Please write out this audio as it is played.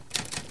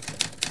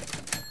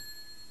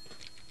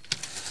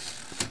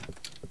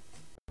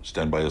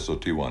Stand by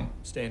SOT-1.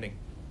 Standing.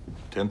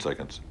 10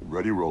 seconds.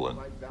 Ready, rollin'.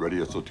 Ready,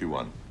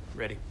 SOT-1.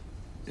 Ready.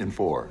 In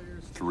 4,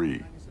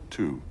 3,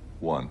 2,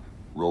 1.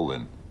 Roll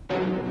in.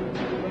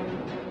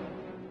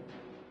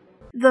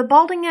 The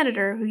balding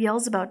editor who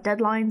yells about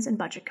deadlines and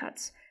budget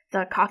cuts.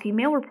 The cocky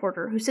male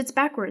reporter who sits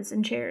backwards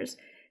in chairs.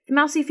 The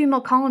mousy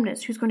female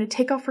columnist who's going to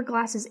take off her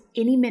glasses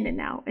any minute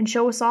now and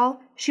show us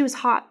all she was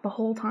hot the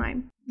whole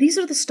time. These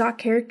are the stock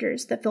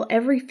characters that fill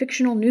every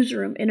fictional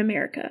newsroom in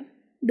America.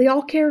 They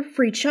all care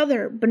for each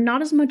other, but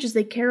not as much as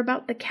they care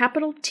about the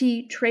capital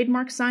T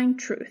trademark sign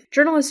truth.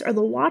 Journalists are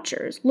the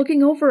watchers,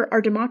 looking over our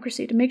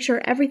democracy to make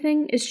sure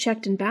everything is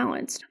checked and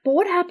balanced. But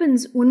what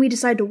happens when we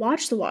decide to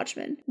watch The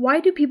Watchmen? Why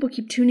do people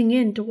keep tuning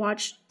in to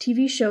watch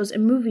TV shows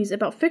and movies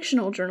about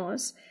fictional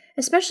journalists,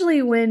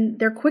 especially when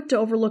they're quick to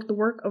overlook the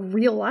work of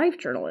real-life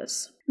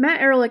journalists? Matt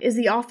Ehrlich is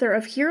the author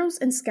of Heroes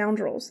and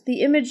Scoundrels,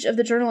 the image of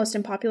the journalist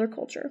in popular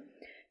culture.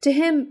 To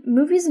him,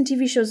 movies and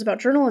TV shows about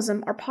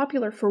journalism are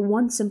popular for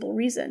one simple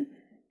reason.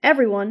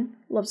 Everyone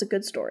loves a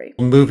good story.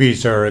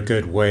 Movies are a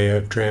good way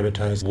of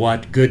dramatizing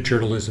what good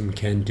journalism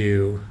can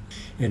do,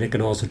 and it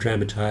can also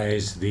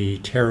dramatize the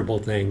terrible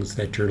things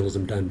that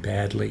journalism done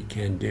badly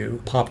can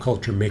do. Pop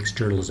culture makes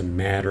journalism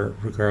matter,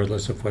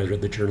 regardless of whether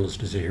the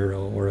journalist is a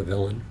hero or a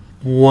villain.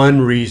 One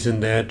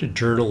reason that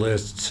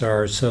journalists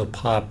are so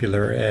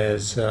popular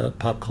as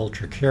pop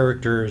culture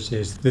characters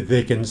is that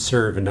they can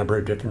serve a number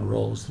of different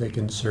roles. They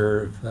can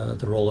serve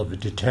the role of a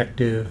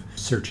detective,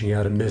 searching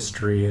out a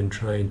mystery and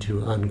trying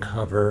to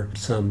uncover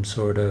some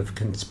sort of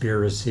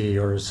conspiracy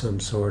or some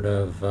sort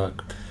of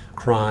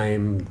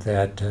crime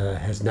that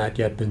has not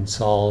yet been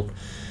solved.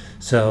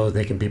 So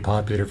they can be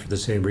popular for the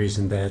same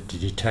reason that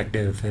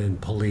detective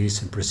and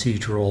police and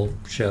procedural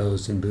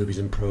shows and movies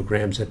and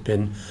programs have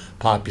been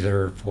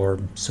popular for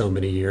so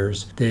many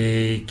years.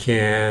 They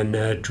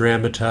can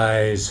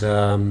dramatize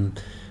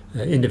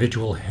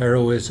individual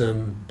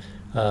heroism,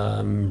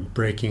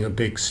 breaking a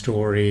big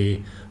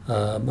story,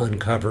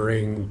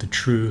 uncovering the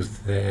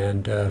truth,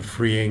 and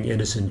freeing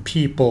innocent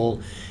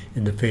people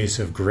in the face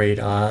of great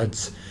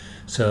odds.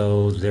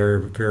 So they're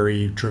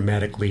very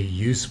dramatically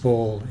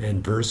useful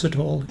and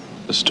versatile.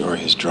 The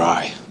story is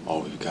dry.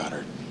 All we've got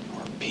are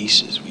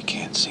pieces. We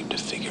can't seem to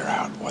figure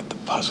out what the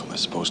puzzle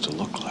is supposed to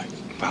look like.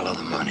 Follow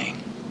the money.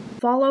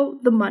 Follow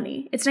the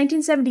money. It's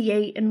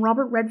 1978 and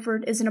Robert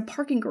Redford is in a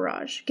parking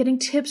garage getting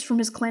tips from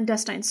his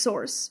clandestine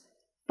source.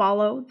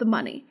 Follow the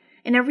money.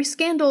 In every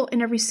scandal,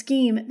 in every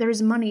scheme, there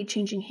is money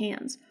changing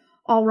hands.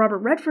 All Robert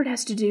Redford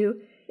has to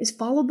do is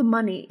follow the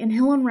money, and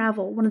he'll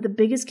unravel one of the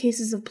biggest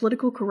cases of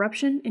political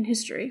corruption in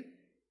history.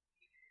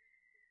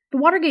 The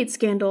Watergate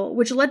scandal,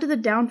 which led to the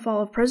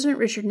downfall of President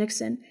Richard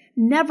Nixon,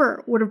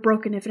 never would have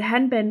broken if it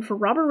hadn't been for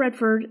Robert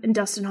Redford and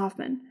Dustin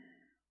Hoffman.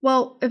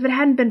 Well, if it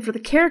hadn't been for the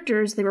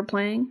characters they were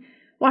playing,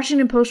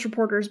 Washington Post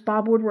reporters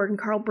Bob Woodward and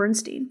Carl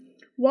Bernstein.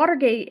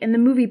 Watergate and the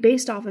movie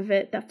based off of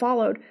it that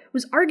followed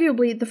was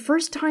arguably the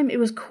first time it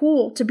was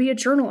cool to be a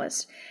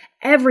journalist.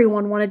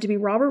 Everyone wanted to be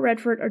Robert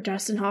Redford or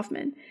Dustin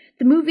Hoffman.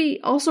 The movie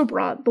also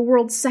brought the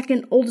world's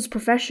second oldest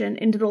profession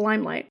into the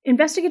limelight.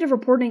 Investigative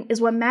reporting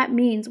is what Matt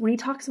means when he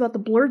talks about the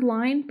blurred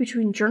line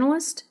between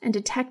journalist and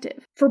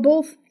detective. For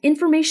both,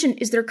 information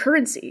is their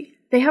currency.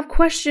 They have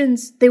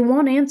questions, they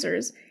want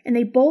answers, and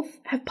they both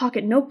have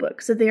pocket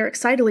notebooks that they are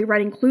excitedly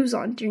writing clues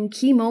on during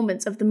key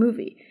moments of the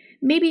movie,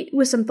 maybe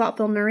with some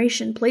thoughtful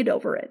narration played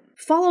over it.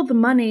 Follow the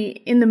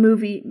money in the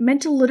movie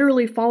meant to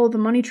literally follow the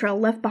money trail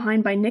left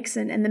behind by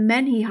Nixon and the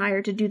men he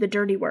hired to do the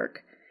dirty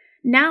work.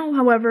 Now,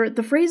 however,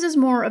 the phrase is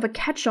more of a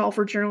catch-all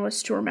for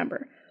journalists to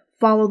remember.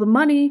 Follow the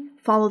money,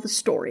 follow the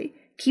story.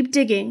 Keep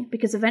digging,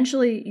 because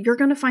eventually you're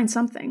going to find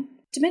something.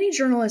 To many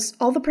journalists,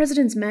 All the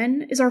President's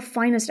Men is our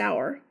finest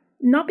hour.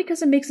 Not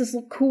because it makes us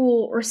look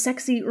cool or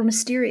sexy or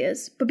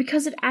mysterious, but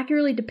because it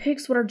accurately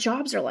depicts what our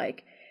jobs are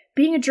like.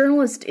 Being a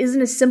journalist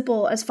isn't as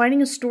simple as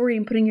finding a story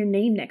and putting your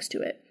name next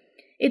to it.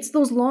 It's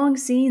those long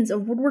scenes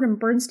of Woodward and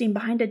Bernstein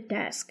behind a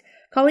desk,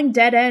 calling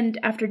dead end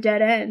after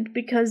dead end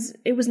because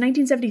it was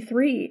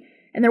 1973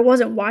 and there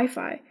wasn't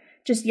Wi-Fi,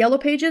 just yellow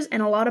pages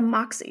and a lot of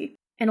moxie.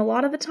 And a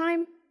lot of the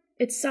time,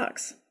 it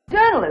sucks.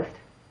 Journalist?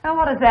 Now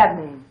what does that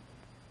mean?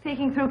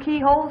 Peeking through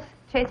keyholes,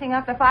 chasing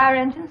after fire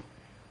engines,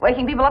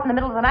 waking people up in the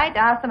middle of the night to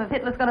ask them if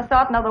Hitler's going to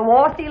start another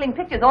war, stealing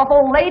pictures off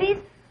old ladies?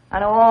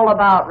 I know all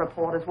about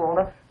reporters,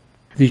 Walter.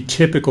 The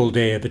typical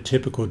day of a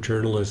typical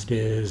journalist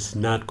is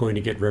not going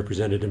to get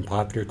represented in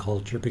popular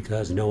culture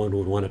because no one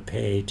would want to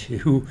pay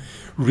to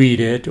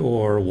read it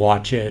or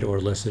watch it or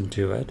listen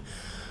to it.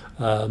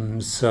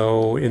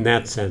 So in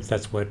that sense,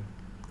 that's what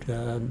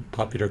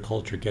popular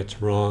culture gets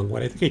wrong.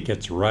 What I think it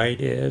gets right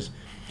is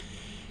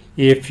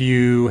if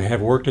you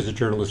have worked as a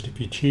journalist,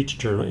 if you teach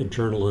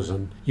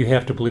journalism, you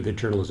have to believe that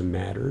journalism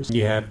matters.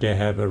 You have to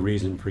have a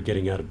reason for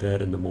getting out of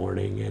bed in the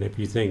morning. And if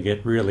you think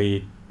it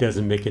really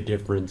doesn't make a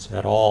difference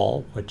at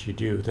all what you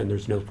do, then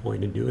there's no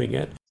point in doing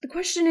it. The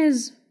question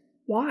is,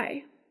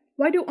 why?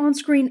 Why do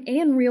on-screen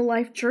and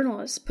real-life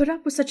journalists put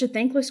up with such a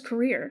thankless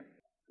career?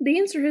 The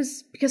answer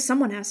is because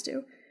someone has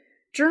to.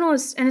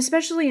 Journalists, and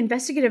especially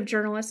investigative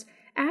journalists,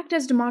 act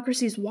as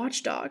democracy's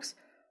watchdogs.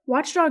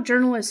 Watchdog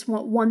journalists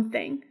want one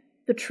thing: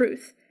 the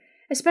truth,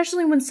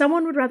 especially when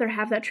someone would rather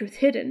have that truth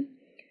hidden.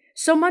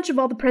 So much of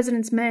All the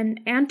President's Men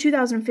and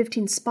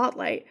 2015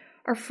 Spotlight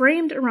are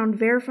framed around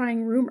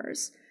verifying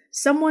rumors.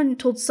 Someone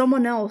told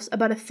someone else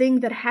about a thing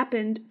that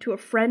happened to a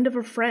friend of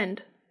a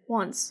friend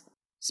once.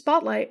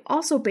 Spotlight,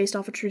 also based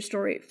off a true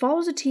story,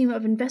 follows a team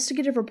of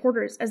investigative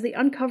reporters as they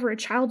uncover a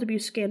child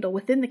abuse scandal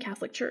within the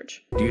Catholic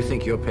Church. Do you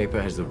think your paper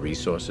has the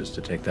resources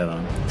to take that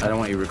on? I don't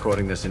want you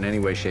recording this in any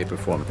way, shape, or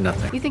form.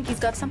 Nothing. You think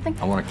he's got something?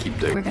 I want to keep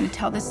digging. We're going to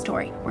tell this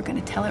story. We're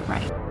going to tell it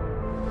right.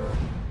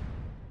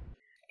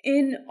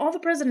 In All the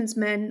President's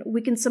Men, we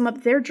can sum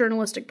up their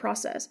journalistic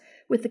process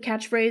with the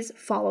catchphrase,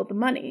 "Follow the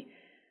money."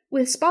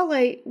 With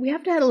Spotlight, we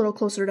have to head a little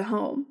closer to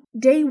home.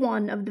 Day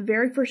one of the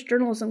very first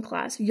journalism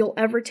class you'll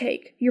ever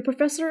take, your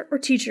professor or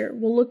teacher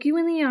will look you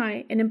in the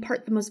eye and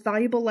impart the most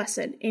valuable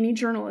lesson any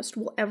journalist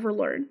will ever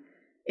learn.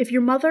 If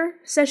your mother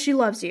says she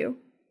loves you,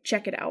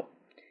 check it out.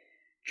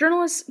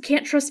 Journalists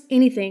can't trust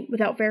anything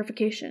without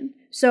verification.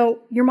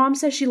 So, your mom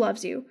says she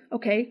loves you.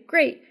 Okay,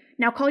 great.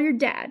 Now call your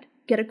dad,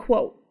 get a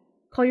quote.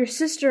 Call your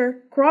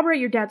sister, corroborate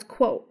your dad's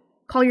quote.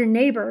 Call your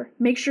neighbor,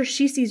 make sure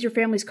she sees your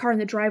family's car in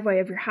the driveway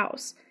of your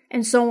house.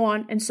 And so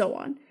on and so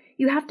on.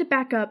 You have to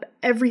back up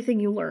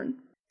everything you learn.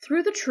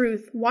 Through the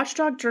truth,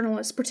 watchdog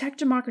journalists protect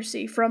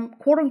democracy from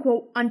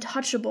quote-unquote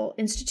untouchable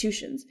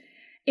institutions.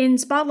 In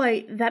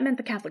Spotlight, that meant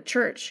the Catholic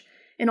Church.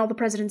 In All the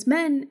President's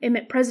Men, it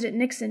meant President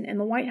Nixon and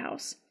the White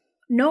House.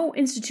 No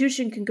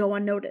institution can go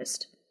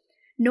unnoticed.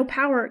 No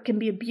power can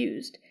be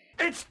abused.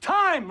 It's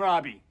time,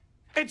 Robbie!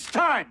 It's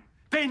time!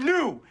 They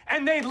knew,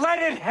 and they let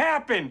it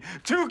happen!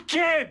 2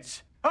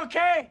 kids!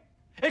 Okay?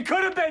 It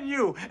could have been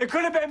you. It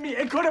could have been me.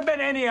 It could have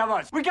been any of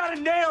us. We gotta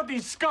nail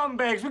these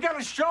scumbags. We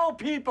gotta show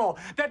people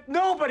that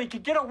nobody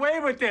can get away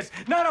with this.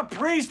 Not a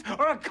priest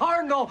or a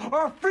cardinal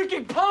or a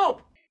freaking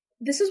pope.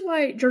 This is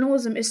why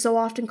journalism is so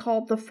often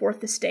called the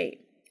fourth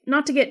estate.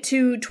 Not to get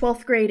too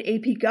 12th grade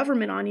AP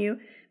government on you,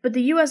 but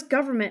the US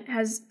government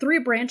has 3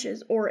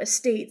 branches or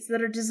estates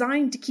that are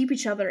designed to keep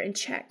each other in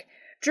check.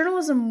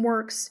 Journalism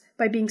works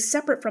by being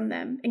separate from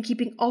them and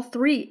keeping all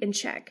 3 in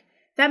check.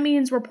 That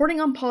means reporting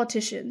on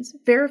politicians,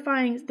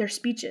 verifying their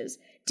speeches,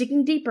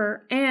 digging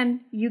deeper, and,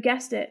 you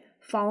guessed it,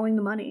 following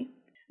the money.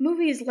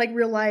 Movies, like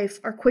real life,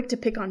 are quick to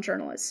pick on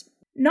journalists.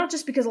 Not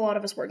just because a lot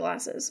of us wear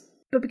glasses,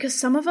 but because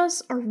some of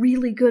us are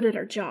really good at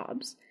our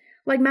jobs.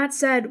 Like Matt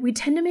said, we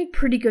tend to make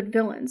pretty good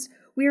villains.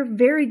 We are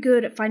very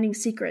good at finding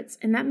secrets,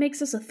 and that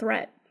makes us a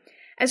threat.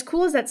 As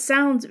cool as that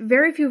sounds,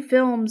 very few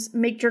films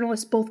make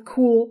journalists both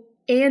cool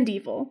and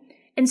evil.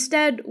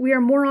 Instead, we are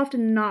more often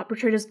than not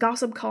portrayed as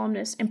gossip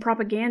columnists and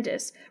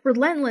propagandists,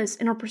 relentless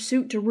in our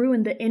pursuit to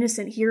ruin the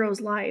innocent hero's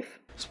life.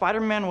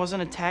 Spider-Man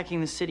wasn't attacking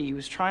the city. He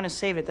was trying to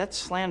save it. That's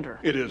slander.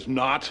 It is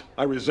not.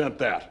 I resent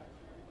that.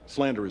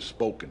 Slander is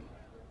spoken.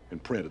 In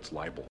print, it's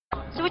libel.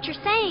 So what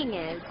you're saying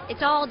is,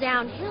 it's all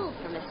downhill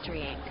for Mystery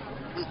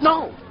Inc.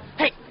 No!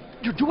 Hey,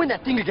 you're doing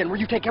that thing again where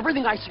you take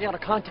everything I say out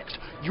of context.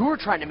 You're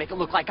trying to make it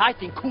look like I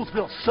think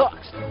Coolsville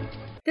sucks.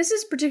 This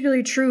is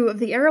particularly true of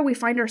the era we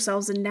find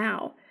ourselves in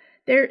now.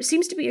 There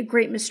seems to be a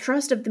great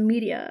mistrust of the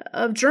media,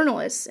 of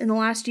journalists, in the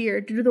last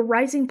year due to the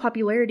rising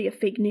popularity of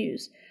fake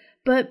news.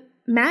 But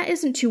Matt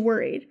isn't too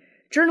worried.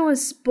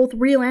 Journalists, both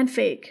real and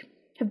fake,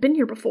 have been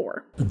here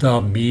before.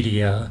 The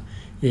media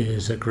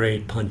is a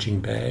great punching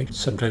bag.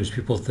 Sometimes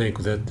people think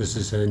that this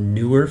is a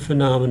newer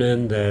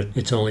phenomenon, that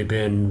it's only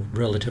been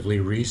relatively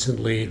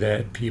recently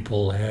that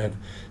people have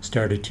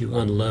started to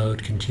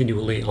unload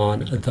continually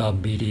on the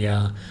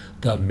media,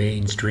 the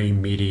mainstream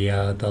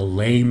media, the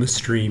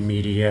lamestream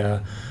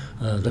media,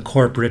 the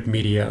corporate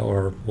media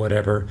or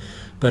whatever.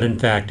 But in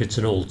fact, it's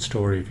an old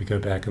story if you go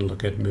back and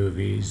look at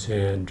movies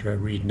and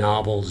read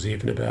novels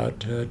even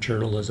about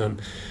journalism.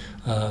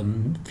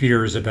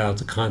 Fears about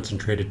the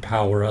concentrated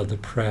power of the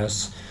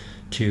press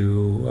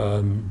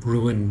to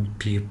ruin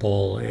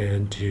people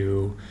and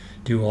to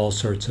do all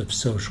sorts of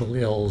social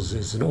ills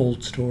is an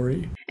old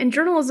story. And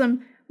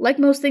journalism, like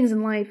most things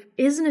in life,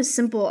 isn't as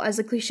simple as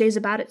the cliches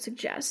about it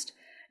suggest.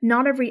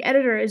 Not every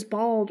editor is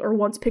bald or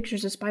wants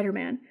pictures of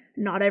Spider-Man.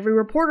 Not every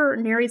reporter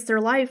narrates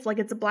their life like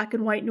it's a black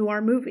and white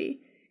noir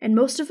movie. And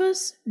most of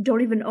us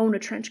don't even own a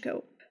trench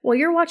coat. While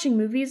you're watching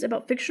movies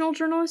about fictional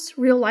journalists,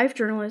 real-life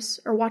journalists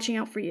are watching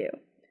out for you.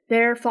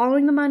 They're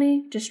following the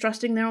money,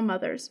 distrusting their own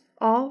mothers,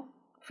 all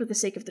for the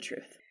sake of the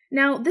truth.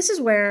 Now, this is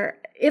where,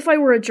 if I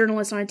were a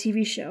journalist on a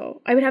TV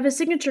show, I would have a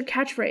signature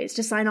catchphrase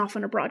to sign off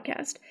on a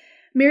broadcast.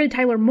 Mary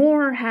Tyler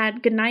Moore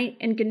had "Good night"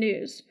 and "Good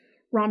news."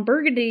 Ron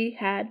Burgundy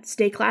had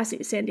 "Stay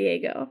classy, San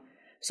Diego."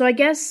 So I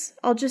guess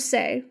I'll just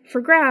say, for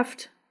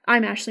Graft,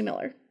 I'm Ashley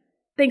Miller.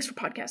 Thanks for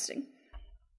podcasting.